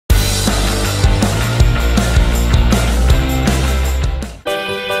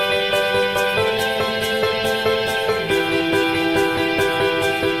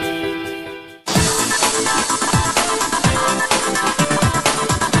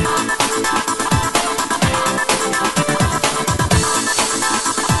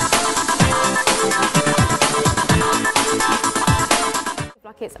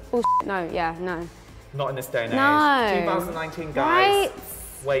no, yeah, no. Not in this day and age. No. 2019, guys. Right?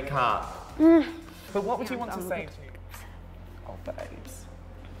 Wake up. But what would you want to say to oh, babes?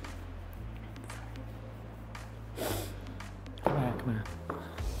 Come here, come here.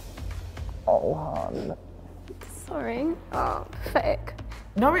 Oh, hon. Sorry. Oh, pathetic.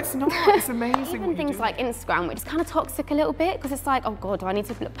 No, it's not. It's amazing. Even things like Instagram, which is kind of toxic a little bit, because it's like, oh God, do I need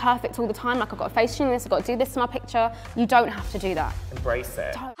to look perfect all the time? Like, I've got to face tune this, I've got to do this to my picture. You don't have to do that. Embrace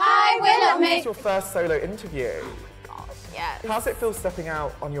it. Hi, Willow. This is your first solo interview. Gosh, yeah. How's it feel stepping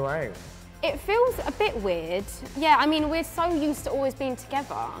out on your own? It feels a bit weird. Yeah, I mean, we're so used to always being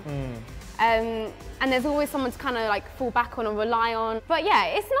together. And there's always someone to kind of like fall back on or rely on. But yeah,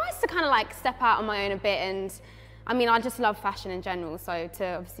 it's nice to kind of like step out on my own a bit. And I mean, I just love fashion in general. So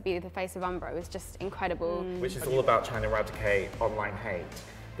to obviously be the face of Umbro is just incredible. Which is all about trying to eradicate online hate.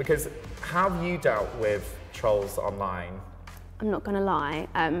 Because how have you dealt with trolls online? I'm not gonna lie,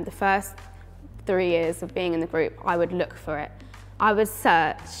 the first 3 years of being in the group, I would look for it. I would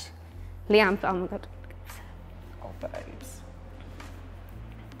search Leigh-Anne, oh my God. Oh, babes.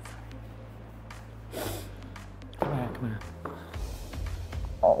 Come here, come here.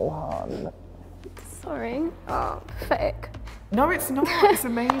 Oh, hon. Sorry. Oh, pathetic. No, it's not. It's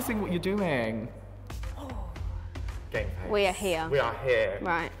amazing what you're doing. Game face. We are here. We are here.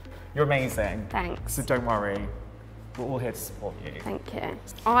 Right. You're amazing. Thanks. So don't worry. We're all here to support you. Thank you.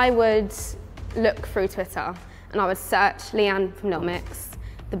 I would look through Twitter and I would search Leigh-Anne from Little Mix,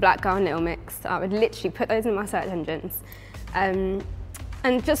 the black girl in Little Mix. I would literally put those in my search engines. And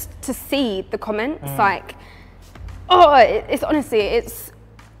just to see the comments, like, oh, it's honestly,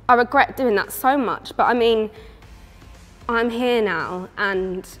 I regret doing that so much, but I mean, I'm here now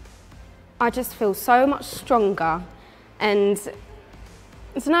and I just feel so much stronger and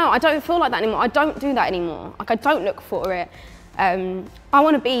so no, I don't feel like that anymore. I don't do that anymore. Like, I don't look for it. I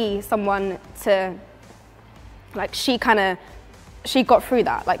want to be someone to, like, she got through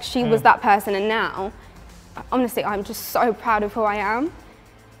that. Like, she was that person, and now, honestly, I'm just so proud of who I am.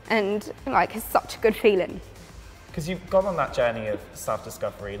 And, like, it's such a good feeling. Because you've gone on that journey of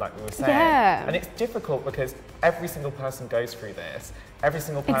self-discovery, like we were saying. Yeah. And it's difficult because every single person goes through this. Every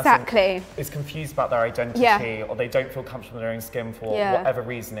single person is confused about their identity, or they don't feel comfortable in their own skin for whatever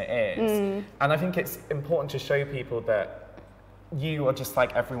reason it is. And I think it's important to show people that you are just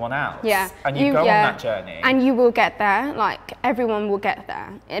like everyone else. Yeah. And you go on that journey. And you will get there. Like, everyone will get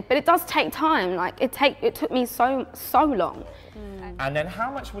there. But it does take time. Like, it took me so long. And then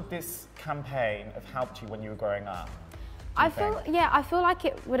how much would this campaign have helped you when you were growing up? I feel like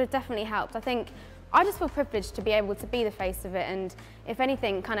it would have definitely helped. I just feel privileged to be able to be the face of it, and if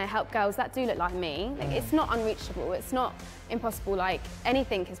anything, kind of help girls that do look like me. Like, it's not unreachable, it's not impossible, like,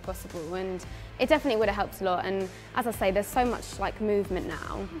 anything is possible, and it definitely would have helped a lot. And as I say, there's so much like movement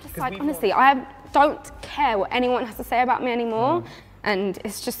now. I'm just like, honestly, I don't care what anyone has to say about me anymore, and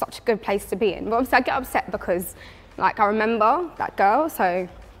it's just such a good place to be in. But obviously I get upset because, like, I remember that girl, so,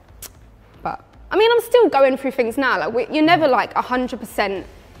 but I mean, I'm still going through things now. Like, you're never like 100%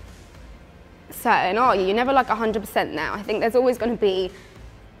 certain, are you? You're never like 100% now. I think there's always going to be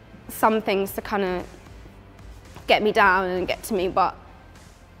some things to kind of get me down and get to me, but...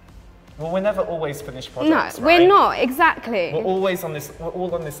 Well, we're never always finished projects, No, we're not, exactly. We're always on this, we're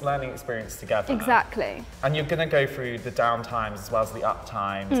all on this learning experience together. Exactly. And you're going to go through the down times as well as the up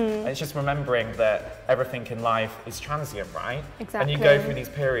times. And it's just remembering that everything in life is transient, right? Exactly. And you go through these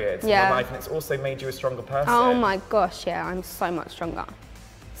periods in your life, and it's also made you a stronger person. Oh my gosh, yeah, I'm so much stronger.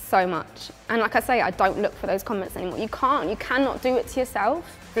 So much. And like I say, I don't look for those comments anymore. You cannot do it to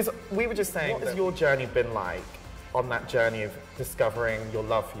yourself. Because we were just saying, what has your journey been like on that journey of discovering your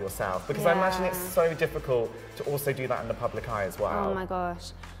love for yourself? Because I imagine it's so difficult to also do that in the public eye as well. Oh my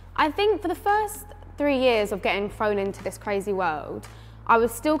gosh. I think for the first 3 years of getting thrown into this crazy world, I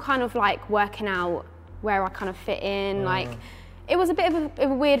was still kind of like working out where I kind of fit in. Like, it was a bit of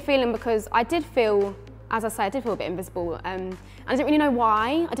a weird feeling because I did feel, as I say, I did feel a bit invisible. I didn't really know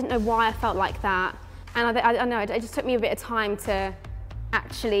why. I didn't know why I felt like that. And I know, it just took me a bit of time to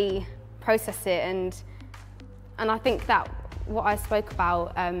actually process it. And I think that what I spoke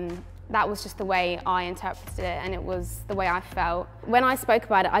about, that was just the way I interpreted it, and it was the way I felt. When I spoke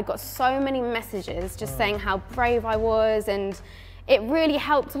about it, I got so many messages just saying how brave I was, and it really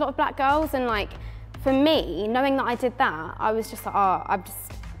helped a lot of black girls. And like, for me, knowing that I did that, I was just like, oh,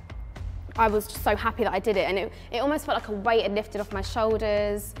 I was just so happy that I did it, and it almost felt like a weight had lifted off my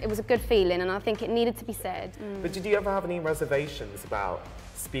shoulders. It was a good feeling, and I think it needed to be said. But did you ever have any reservations about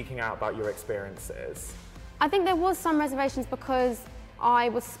speaking out about your experiences? I think there was some reservations because I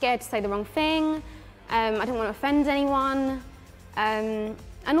was scared to say the wrong thing. I didn't want to offend anyone.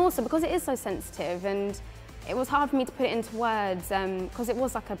 And also because it is so sensitive, and it was hard for me to put it into words because it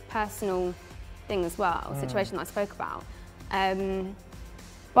was like a personal thing as well, situation that I spoke about.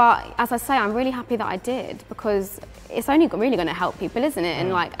 But as I say, I'm really happy that I did, because it's only really going to help people, isn't it?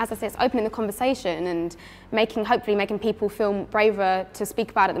 And like, as I say, it's opening the conversation and hopefully making people feel braver to speak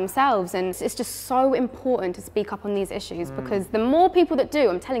about it themselves. And it's just so important to speak up on these issues, because the more people that do,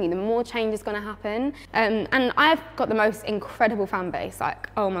 I'm telling you, the more change is going to happen. And I've got the most incredible fan base, like,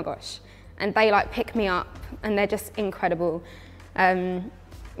 oh my gosh. And they like pick me up, and they're just incredible.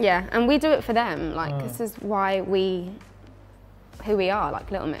 Yeah, and we do it for them. Like, this is why who we are,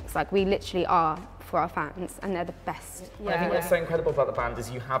 like Little Mix. Like, we literally are for our fans, and they're the best. I think what's so incredible about the band is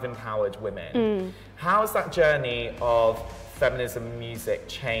you have empowered women. How has that journey of feminism music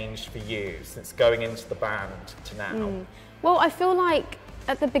changed for you since going into the band to now? Well, I feel like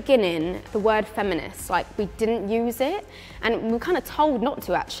at the beginning, the word feminist, like, we didn't use it, and we were kind of told not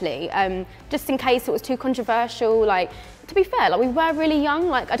to, actually, just in case it was too controversial. Like, to be fair, like, we were really young.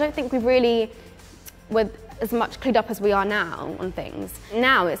 Like, I don't think we really were as much clued up as we are now on things.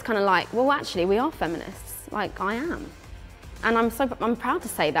 Now it's kind of like, well, actually, we are feminists. Like, I am, and I'm proud to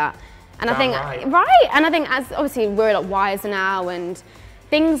say that. And I think, right? And I think, as obviously we're a lot wiser now, and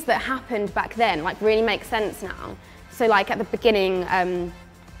things that happened back then like really make sense now. So like at the beginning,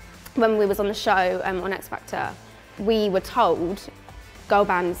 when we was on the show on X Factor, we were told girl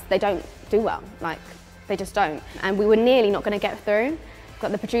bands, they don't do well. Like, they just don't, and we were nearly not going to get through.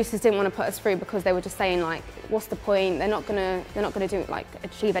 But the producers didn't want to put us through, because they were just saying, like, what's the point? They're not gonna do, like,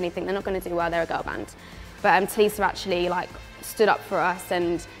 achieve anything. They're not gonna do well. They're a girl band. But Talisa actually like stood up for us,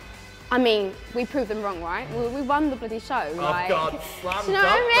 and I mean, we proved them wrong, right? We won the bloody show. Oh like, God, do you know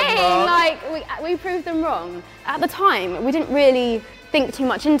what I mean? Like, we proved them wrong. At the time, we didn't really think too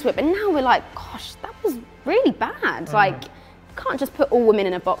much into it, but now we're like, gosh, that was really bad. Like, you can't just put all women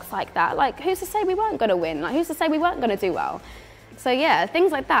in a box like that. Like, who's to say we weren't gonna win? Like, who's to say we weren't gonna do well? So yeah,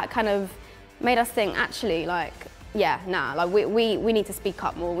 things like that kind of made us think, actually, like, yeah, nah, like we need to speak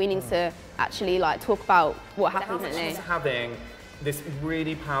up more. We need to actually like talk about what happened. Having this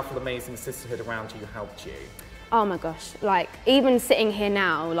really powerful, amazing sisterhood around you helped you? Oh my gosh, like even sitting here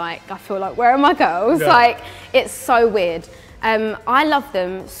now, like I feel like, where are my girls? Like, it's so weird. I love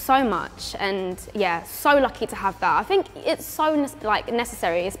them so much, and yeah, so lucky to have that. I think it's so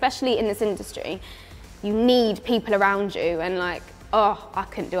necessary, especially in this industry. You need people around you, and like, oh, I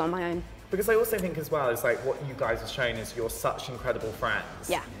couldn't do it on my own. Because I also think as well, is like what you guys have shown is you're such incredible friends.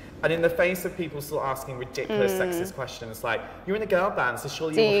 Yeah. And in the face of people still asking ridiculous sexist questions like, you're in a girl band, so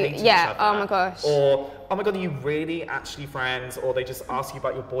surely you will hate each other. Oh my gosh. Or, oh my God, are you really actually friends? Or they just ask you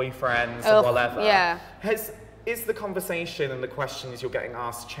about your boyfriends or whatever. Yeah. Is the conversation and the questions you're getting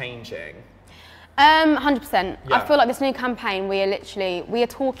asked changing? 100%. I feel like this new campaign, we are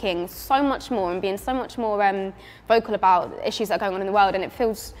talking so much more and being so much more vocal about issues that are going on in the world, and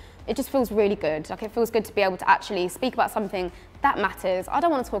it just feels really good. Like, it feels good to be able to actually speak about something that matters. I don't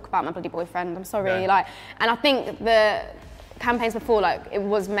want to talk about my bloody boyfriend, I'm sorry. Like, and I think the campaigns before, like, it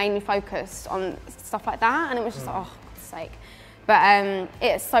was mainly focused on stuff like that, and it was just like, oh, for God's sake. But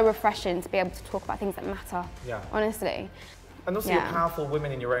it's so refreshing to be able to talk about things that matter, honestly. And also you're powerful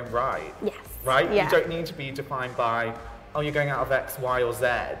women in your own right. Yes. Right? You don't need to be defined by, oh, you're going out of X, Y, or Z.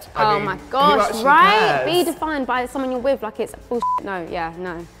 I mean, my gosh, right? Be defined by someone you're with, like it's bullshit. No,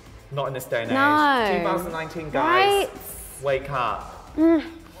 no. Not in this day and age. No. 2019, guys, wake up.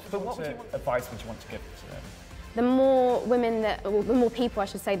 But what advice would you want to give to them? The more women or the more people, I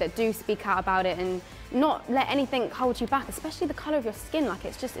should say, that do speak out about it and not let anything hold you back, especially the colour of your skin. Like,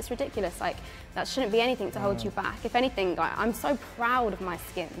 it's ridiculous. Like, that shouldn't be anything to hold you back. If anything, like, I'm so proud of my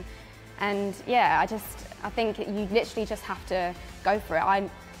skin. And yeah, I think you literally just have to go for it. I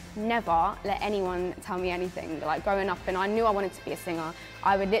never let anyone tell me anything. Like, growing up, and I knew I wanted to be a singer,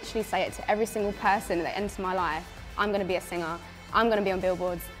 I would literally say it to every single person that enters my life. I'm gonna be a singer. I'm gonna be on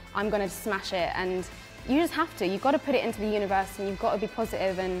billboards. I'm gonna smash it. And you just have to. You've got to put it into the universe, and you've got to be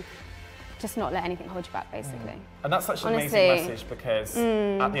positive and just not let anything hold you back, basically. And that's such an amazing message, because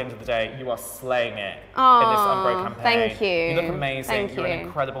at the end of the day, you are slaying it in this Umbro campaign. Thank you. You look amazing. You're an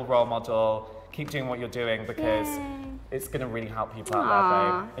incredible role model. Keep doing what you're doing, because it's going to really help people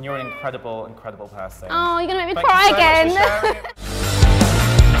out there, babe. And you're an incredible, incredible person. Oh, you're going to make me cry again.